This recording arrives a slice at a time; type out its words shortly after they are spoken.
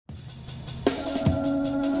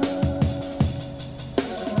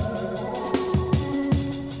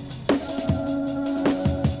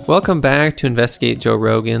Welcome back to Investigate Joe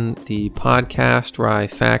Rogan, the podcast where I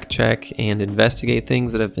fact check and investigate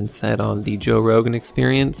things that have been said on the Joe Rogan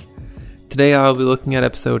Experience. Today I'll be looking at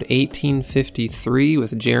episode 1853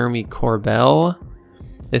 with Jeremy Corbell.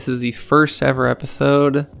 This is the first ever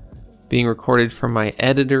episode being recorded from my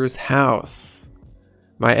editor's house.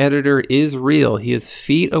 My editor is real. He is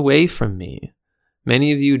feet away from me.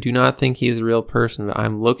 Many of you do not think he is a real person, but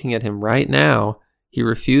I'm looking at him right now. He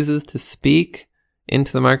refuses to speak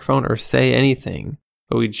into the microphone or say anything.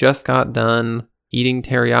 But we just got done eating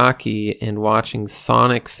teriyaki and watching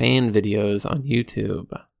Sonic fan videos on YouTube.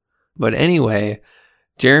 But anyway,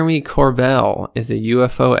 Jeremy Corbell is a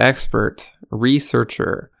UFO expert,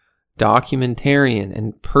 researcher, documentarian,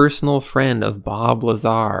 and personal friend of Bob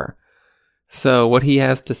Lazar. So what he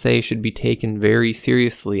has to say should be taken very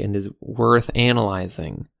seriously and is worth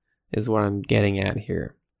analyzing, is what I'm getting at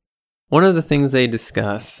here. One of the things they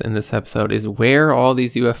discuss in this episode is where all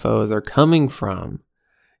these UFOs are coming from.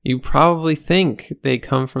 You probably think they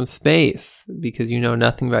come from space because you know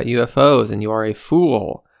nothing about UFOs and you are a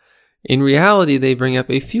fool. In reality, they bring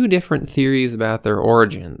up a few different theories about their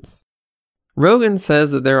origins. Rogan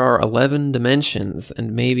says that there are 11 dimensions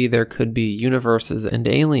and maybe there could be universes and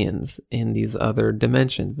aliens in these other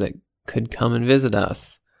dimensions that could come and visit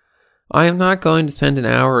us. I am not going to spend an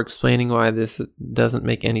hour explaining why this doesn't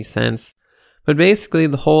make any sense, but basically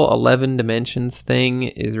the whole 11 dimensions thing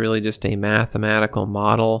is really just a mathematical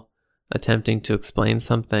model attempting to explain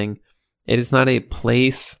something. It is not a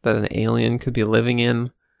place that an alien could be living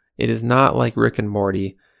in. It is not like Rick and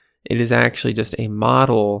Morty. It is actually just a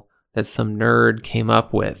model that some nerd came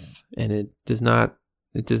up with, and it does not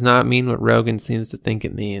mean what Rogan seems to think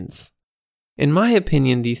it means. In my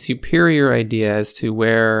opinion, the superior idea as to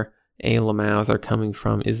where Lamaux are coming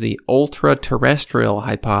from is the ultra-terrestrial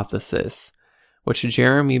hypothesis, which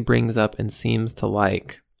Jeremy brings up and seems to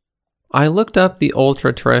like. I looked up the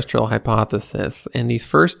ultra-terrestrial hypothesis, and the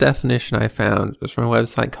first definition I found was from a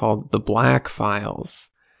website called The Black Files.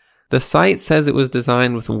 The site says it was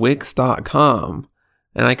designed with Wix.com,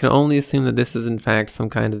 and I can only assume that this is in fact some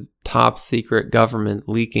kind of top-secret government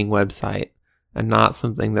leaking website, and not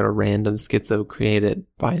something that a random schizo created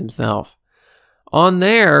by himself. On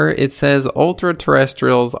there, it says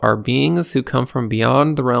ultra-terrestrials are beings who come from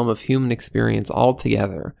beyond the realm of human experience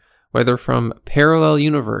altogether, whether from parallel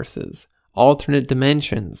universes, alternate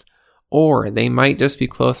dimensions, or they might just be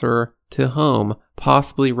closer to home,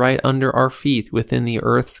 possibly right under our feet within the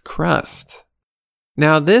Earth's crust.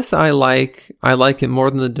 Now this I like it more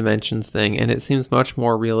than the dimensions thing, and it seems much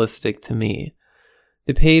more realistic to me.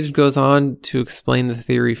 The page goes on to explain the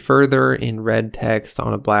theory further in red text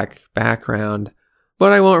on a black background,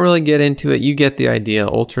 but I won't really get into it. You get the idea.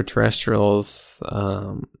 Ultra-terrestrials,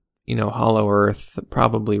 Hollow Earth,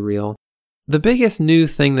 probably real. The biggest new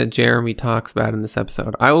thing that Jeremy talks about in this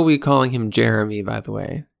episode, I will be calling him Jeremy, by the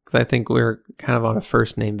way, because I think we're kind of on a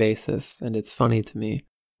first name basis, and it's funny to me.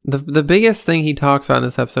 The biggest thing he talks about in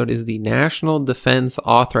this episode is the National Defense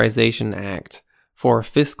Authorization Act for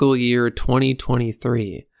fiscal year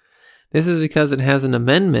 2023. This is because it has an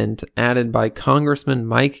amendment added by Congressman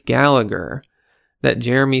Mike Gallagher that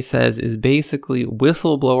Jeremy says is basically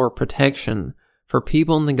whistleblower protection for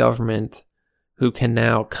people in the government who can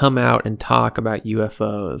now come out and talk about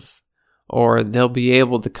UFOs, or they'll be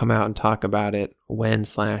able to come out and talk about it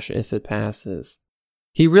when/if it passes.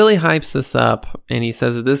 He really hypes this up, and he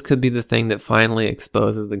says that this could be the thing that finally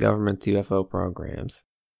exposes the government's UFO programs.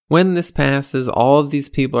 When this passes, all of these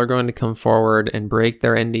people are going to come forward and break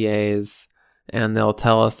their NDAs, and they'll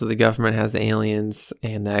tell us that the government has aliens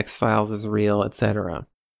and the X-Files is real, etc.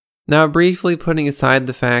 Now, briefly putting aside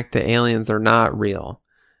the fact that aliens are not real,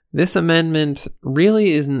 this amendment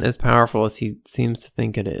really isn't as powerful as he seems to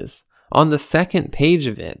think it is. On the second page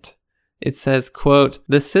of it, it says, quote,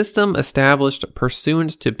 "The system established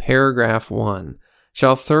pursuant to paragraph 1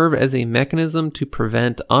 shall serve as a mechanism to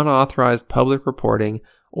prevent unauthorized public reporting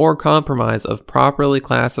or compromise of properly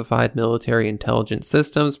classified military intelligence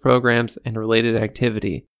systems, programs, and related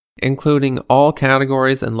activity, including all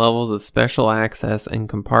categories and levels of special access and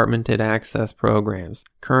compartmented access programs,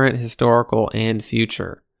 current, historical, and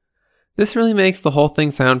future." This really makes the whole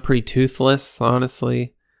thing sound pretty toothless,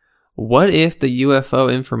 honestly. What if the UFO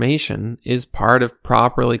information is part of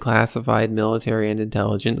properly classified military and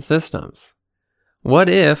intelligence systems?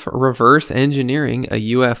 What if reverse engineering a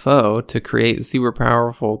UFO to create super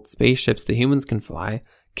powerful spaceships that humans can fly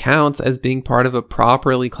counts as being part of a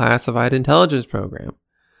properly classified intelligence program?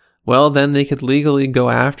 Well, then they could legally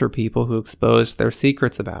go after people who exposed their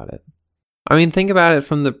secrets about it. I mean, think about it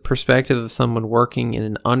from the perspective of someone working in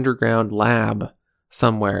an underground lab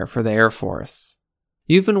somewhere for the Air Force.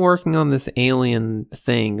 You've been working on this alien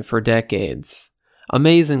thing for decades.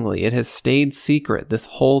 Amazingly, it has stayed secret this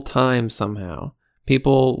whole time somehow.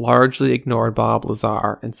 People largely ignored Bob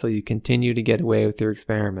Lazar, and so you continue to get away with your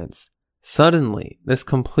experiments. Suddenly, this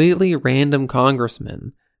completely random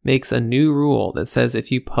congressman makes a new rule that says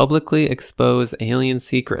if you publicly expose alien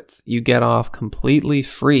secrets, you get off completely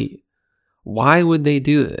free. Why would they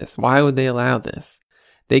do this? Why would they allow this?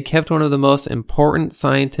 They kept one of the most important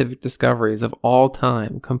scientific discoveries of all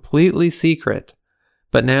time completely secret,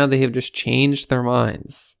 but now they have just changed their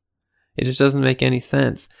minds. It just doesn't make any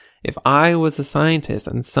sense. If I was a scientist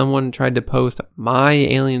and someone tried to post my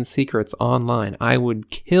alien secrets online, I would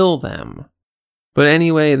kill them. But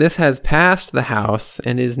anyway, this has passed the House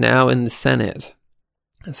and is now in the Senate.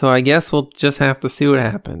 So I guess we'll just have to see what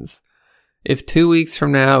happens. If 2 weeks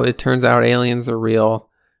from now it turns out aliens are real,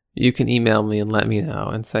 you can email me and let me know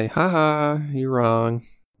and say, haha, you're wrong.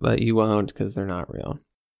 But you won't because they're not real.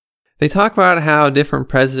 They talk about how different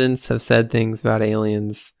presidents have said things about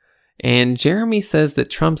aliens. And Jeremy says that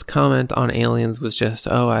Trump's comment on aliens was just,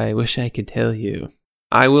 oh, I wish I could tell you.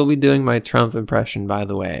 I will be doing my Trump impression, by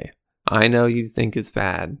the way. I know you think it's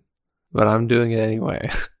bad, but I'm doing it anyway.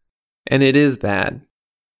 And it is bad.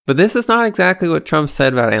 But this is not exactly what Trump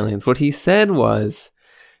said about aliens. What he said was,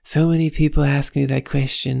 so many people ask me that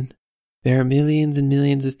question. There are millions and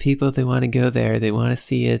millions of people that want to go there. They want to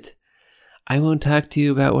see it. I won't talk to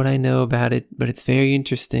you about what I know about it, but it's very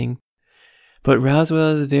interesting. But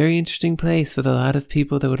Roswell is a very interesting place with a lot of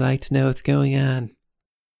people that would like to know what's going on.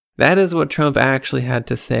 That is what Trump actually had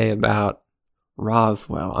to say about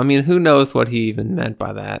Roswell. I mean, who knows what he even meant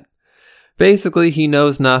by that? Basically, he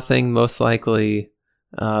knows nothing, most likely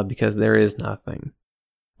because there is nothing.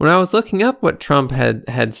 When I was looking up what Trump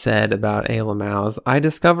had said about Elamouse, I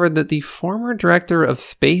discovered that the former director of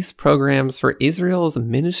space programs for Israel's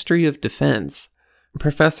Ministry of Defense,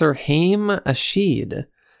 Professor Haim Ashid,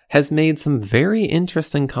 has made some very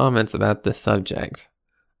interesting comments about this subject,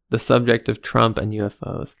 the subject of Trump and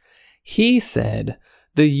UFOs. He said,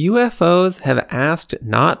 the UFOs have asked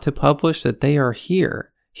not to publish that they are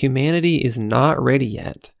here. Humanity is not ready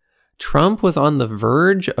yet. Trump was on the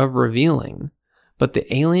verge of revealing, but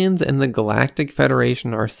the aliens and the Galactic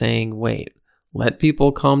Federation are saying, wait, let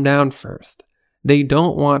people calm down first. They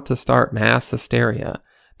don't want to start mass hysteria.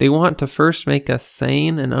 They want to first make us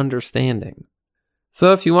sane and understanding.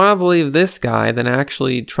 So if you want to believe this guy, then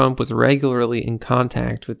actually Trump was regularly in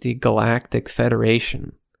contact with the Galactic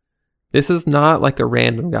Federation. This is not like a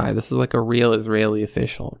random guy. This is like a real Israeli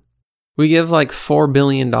official. We give like $4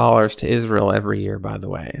 billion to Israel every year, by the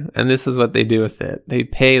way. And this is what they do with it. They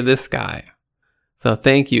pay this guy. So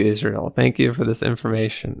thank you, Israel. Thank you for this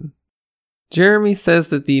information. Jeremy says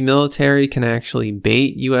that the military can actually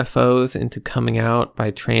bait UFOs into coming out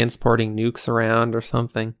by transporting nukes around or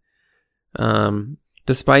something.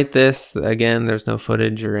 Despite this, again, there's no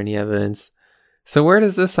footage or any evidence. So where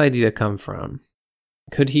does this idea come from?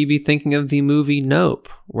 Could he be thinking of the movie Nope,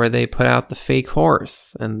 where they put out the fake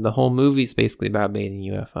horse, and the whole movie's basically about baiting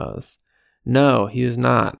UFOs? No, he is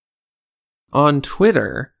not. On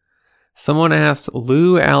Twitter, someone asked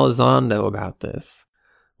Lou Elizondo about this.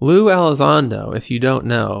 Lou Elizondo, if you don't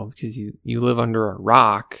know, because you live under a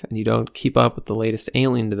rock and you don't keep up with the latest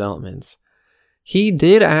alien developments, he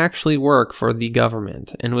did actually work for the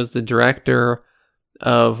government and was the director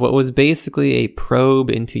of what was basically a probe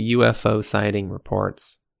into UFO sighting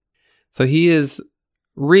reports. So he is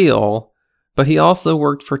real, but he also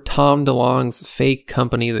worked for Tom DeLonge's fake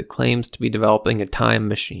company that claims to be developing a time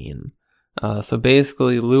machine. So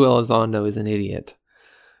basically, Lou Elizondo is an idiot.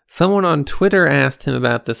 Someone on Twitter asked him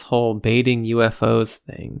about this whole baiting UFOs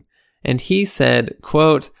thing, and he said,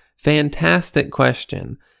 quote, "Fantastic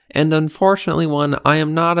question, and unfortunately one I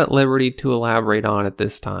am not at liberty to elaborate on at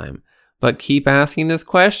this time. But keep asking this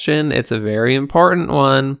question, it's a very important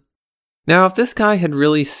one." Now, if this guy had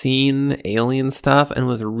really seen alien stuff and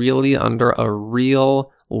was really under a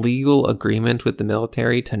real legal agreement with the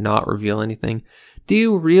military to not reveal anything, do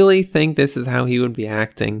you really think this is how he would be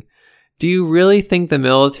acting? Do you really think the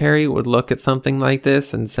military would look at something like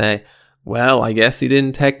this and say, well, I guess he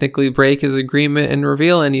didn't technically break his agreement and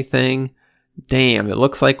reveal anything. Damn, it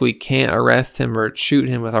looks like we can't arrest him or shoot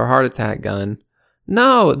him with our heart attack gun.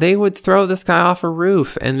 No, they would throw this guy off a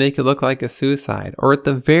roof and make it look like a suicide. Or at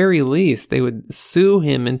the very least, they would sue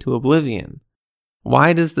him into oblivion.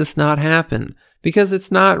 Why does this not happen? Because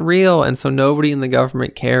it's not real, and so nobody in the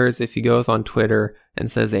government cares if he goes on Twitter and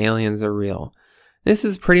says aliens are real. This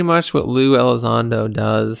is pretty much what Lou Elizondo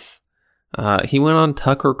does. He went on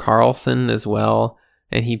Tucker Carlson as well,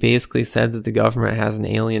 and he basically said that the government has an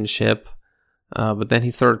alien ship But then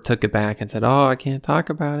he sort of took it back and said, "Oh, I can't talk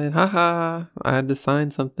about it. Haha, I had to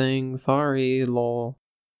sign something. Sorry, lol."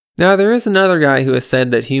 Now, there is another guy who has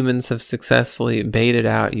said that humans have successfully baited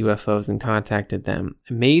out UFOs and contacted them.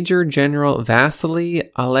 Major General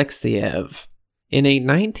Vasily Alexeyev. In a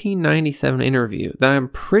 1997 interview that I'm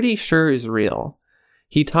pretty sure is real,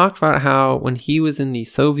 he talked about how when he was in the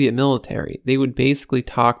Soviet military, they would basically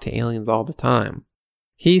talk to aliens all the time.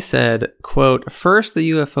 He said, quote, "First the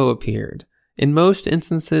UFO appeared. In most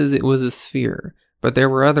instances it was a sphere, but there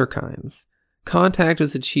were other kinds. Contact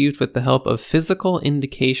was achieved with the help of physical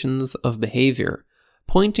indications of behavior,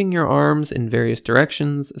 pointing your arms in various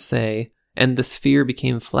directions, say, and the sphere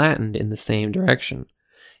became flattened in the same direction.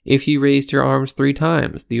 If you raised your arms 3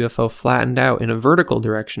 times, the UFO flattened out in a vertical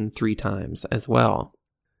direction 3 times as well."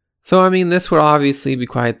 So, this would obviously be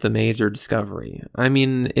quite the major discovery.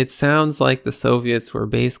 It sounds like the Soviets were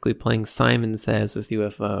basically playing Simon Says with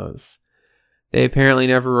UFOs. They apparently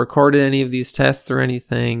never recorded any of these tests or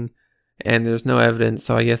anything, and there's no evidence,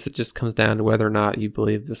 so I guess it just comes down to whether or not you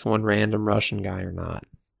believe this one random Russian guy or not.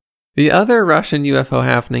 The other Russian UFO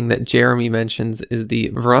happening that Jeremy mentions is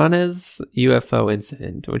the Voronezh UFO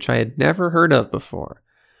incident, which I had never heard of before.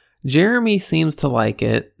 Jeremy seems to like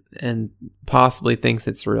it, and possibly thinks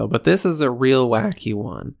it's real, but this is a real wacky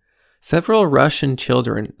one. Several Russian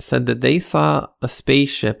children said that they saw a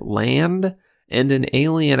spaceship land and an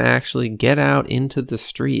alien actually get out into the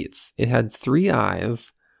streets. It had 3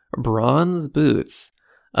 eyes, bronze boots,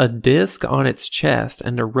 a disc on its chest,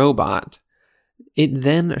 and a robot. It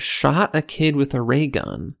then shot a kid with a ray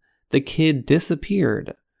gun. The kid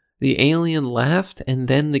disappeared. The alien left, and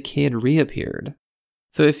then the kid reappeared.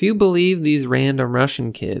 So if you believe these random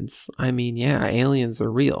Russian kids, aliens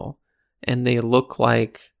are real. And they look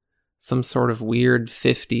like some sort of weird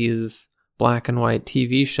 50s black and white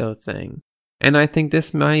TV show thing. And I think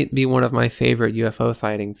this might be one of my favorite UFO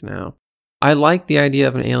sightings now. I like the idea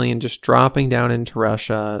of an alien just dropping down into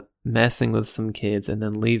Russia, messing with some kids, and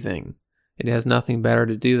then leaving. It has nothing better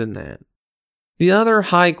to do than that. The other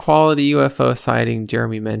high-quality UFO sighting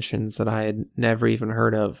Jeremy mentions that I had never even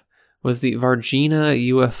heard of was the Varginha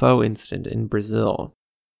UFO incident in Brazil.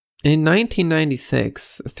 In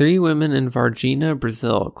 1996, 3 women in Varginha,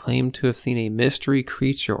 Brazil claimed to have seen a mystery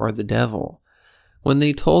creature or the devil. When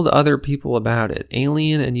they told other people about it,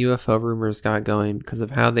 alien and UFO rumors got going because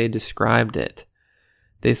of how they described it.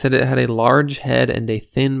 They said it had a large head and a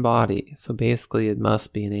thin body, so basically it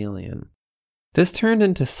must be an alien. This turned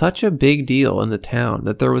into such a big deal in the town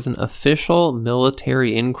that there was an official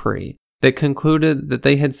military inquiry that concluded that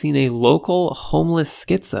they had seen a local homeless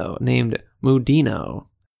schizo named Mudino.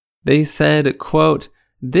 They said, quote,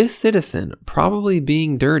 "This citizen, probably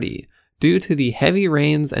being dirty due to the heavy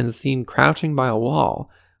rains and seen crouching by a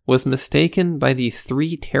wall, was mistaken by the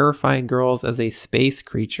 3 terrified girls as a space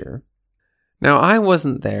creature." Now, I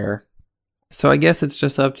wasn't there, so I guess it's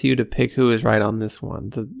just up to you to pick who is right on this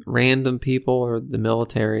one, the random people or the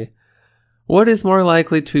military. What is more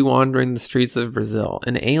likely to be wandering the streets of Brazil,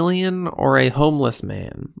 an alien or a homeless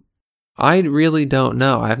man? I really don't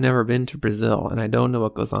know. I've never been to Brazil, and I don't know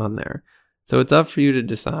what goes on there. So it's up for you to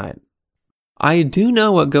decide. I do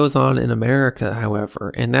know what goes on in America,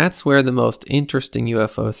 however, and that's where the most interesting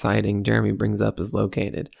UFO sighting Jeremy brings up is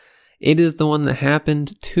located. It is the one that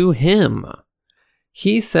happened to him.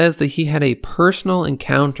 He says that he had a personal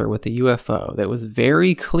encounter with a UFO that was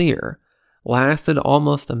very clear, lasted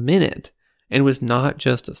almost a minute, and was not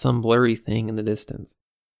just some blurry thing in the distance.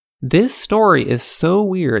 This story is so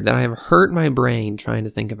weird that I have hurt my brain trying to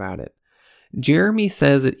think about it. Jeremy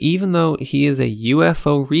says that even though he is a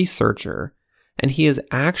UFO researcher, and he has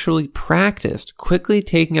actually practiced quickly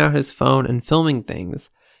taking out his phone and filming things,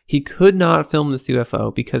 he could not film this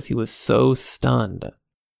UFO because he was so stunned.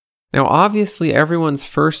 Now, obviously, everyone's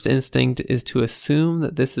first instinct is to assume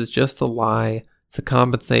that this is just a lie to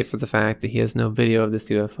compensate for the fact that he has no video of this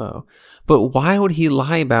UFO. But why would he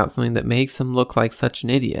lie about something that makes him look like such an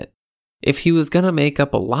idiot? If he was going to make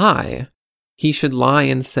up a lie, he should lie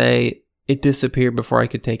and say, "It disappeared before I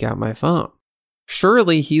could take out my phone."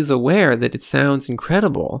 Surely he's aware that it sounds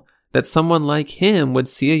incredible that someone like him would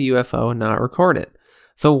see a UFO and not record it.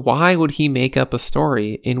 So why would he make up a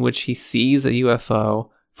story in which he sees a UFO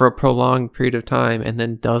for a prolonged period of time and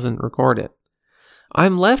then doesn't record it?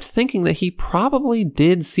 I'm left thinking that he probably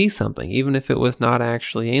did see something, even if it was not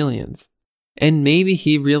actually aliens. And maybe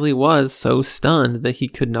he really was so stunned that he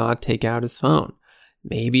could not take out his phone.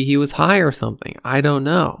 Maybe he was high or something. I don't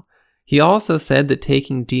know. He also said that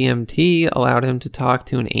taking DMT allowed him to talk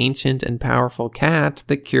to an ancient and powerful cat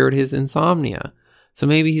that cured his insomnia. So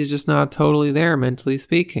maybe he's just not totally there, mentally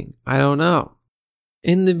speaking. I don't know.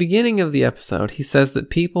 In the beginning of the episode, he says that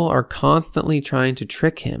people are constantly trying to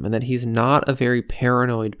trick him and that he's not a very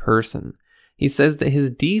paranoid person. He says that his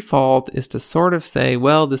default is to sort of say,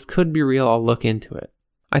 well, this could be real, I'll look into it.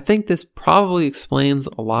 I think this probably explains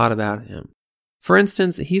a lot about him. For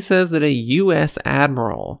instance, he says that a U.S.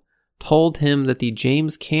 admiral told him that the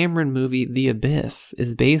James Cameron movie The Abyss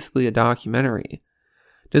is basically a documentary.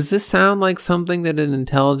 Does this sound like something that an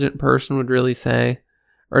intelligent person would really say?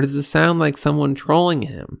 Or does it sound like someone trolling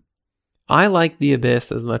him? I like The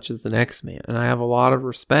Abyss as much as the next man, and I have a lot of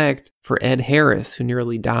respect for Ed Harris, who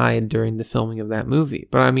nearly died during the filming of that movie.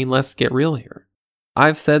 But I mean, let's get real here.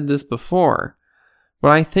 I've said this before,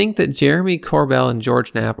 but I think that Jeremy Corbell and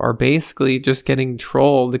George Knapp are basically just getting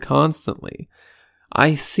trolled constantly.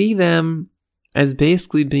 I see them as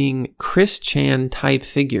basically being Chris Chan type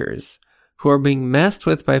figures who are being messed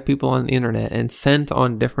with by people on the internet and sent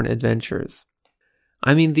on different adventures.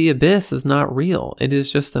 I mean, The Abyss is not real. It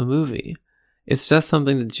is just a movie. It's just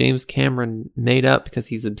something that James Cameron made up because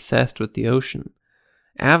he's obsessed with the ocean.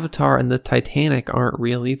 Avatar and the Titanic aren't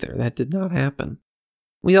real either. That did not happen.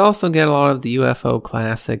 We also get a lot of the UFO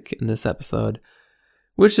classic in this episode,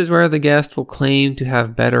 which is where the guest will claim to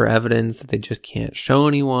have better evidence that they just can't show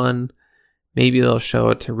anyone. Maybe they'll show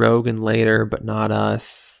it to Rogan later, but not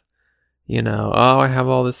us. You know, oh, I have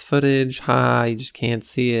all this footage. You just can't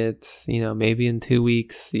see it. You know, maybe in 2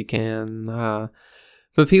 weeks you can.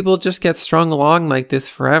 But people just get strung along like this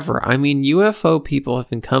forever. I mean, UFO people have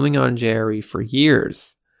been coming on Jerry for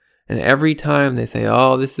years. And every time they say,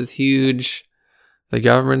 oh, this is huge, the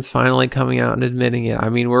government's finally coming out and admitting it. I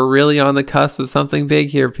mean, we're really on the cusp of something big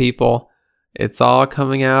here, people. It's all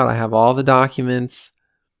coming out. I have all the documents.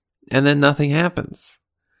 And then nothing happens.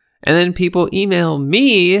 And then people email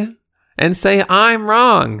me and say, I'm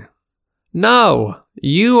wrong. No,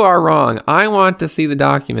 you are wrong. I want to see the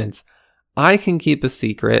documents. I can keep a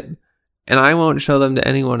secret, and I won't show them to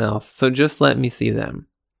anyone else, so just let me see them.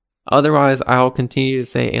 Otherwise, I will continue to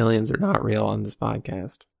say aliens are not real on this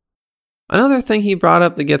podcast. Another thing he brought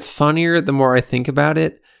up that gets funnier the more I think about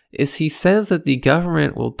it is he says that the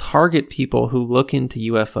government will target people who look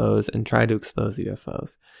into UFOs and try to expose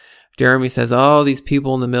UFOs. Jeremy says, oh, these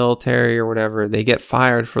people in the military or whatever, they get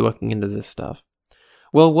fired for looking into this stuff.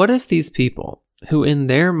 Well, what if these people, who in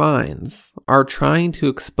their minds are trying to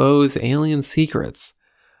expose alien secrets,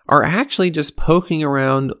 are actually just poking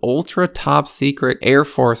around ultra top secret Air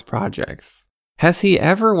Force projects? Has he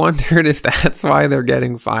ever wondered if that's why they're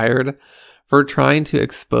getting fired? For trying to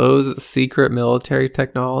expose secret military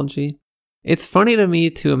technology? It's funny to me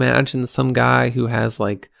to imagine some guy who has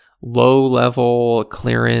like low-level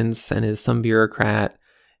clearance and is some bureaucrat,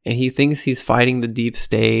 and he thinks he's fighting the deep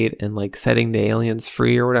state and like setting the aliens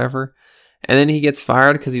free or whatever, and then he gets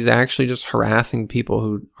fired because he's actually just harassing people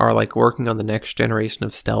who are like working on the next generation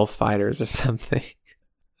of stealth fighters or something.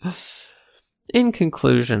 In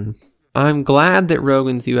conclusion, I'm glad that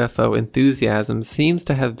Rogan's UFO enthusiasm seems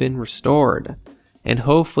to have been restored, and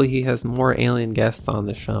hopefully he has more alien guests on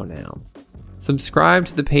the show now. Subscribe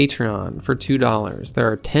to the Patreon for $2.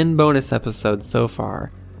 There are 10 bonus episodes so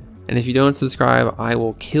far. And if you don't subscribe, I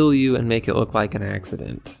will kill you and make it look like an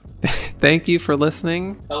accident. Thank you for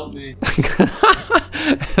listening. Help me.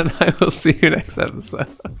 And I will see you next episode.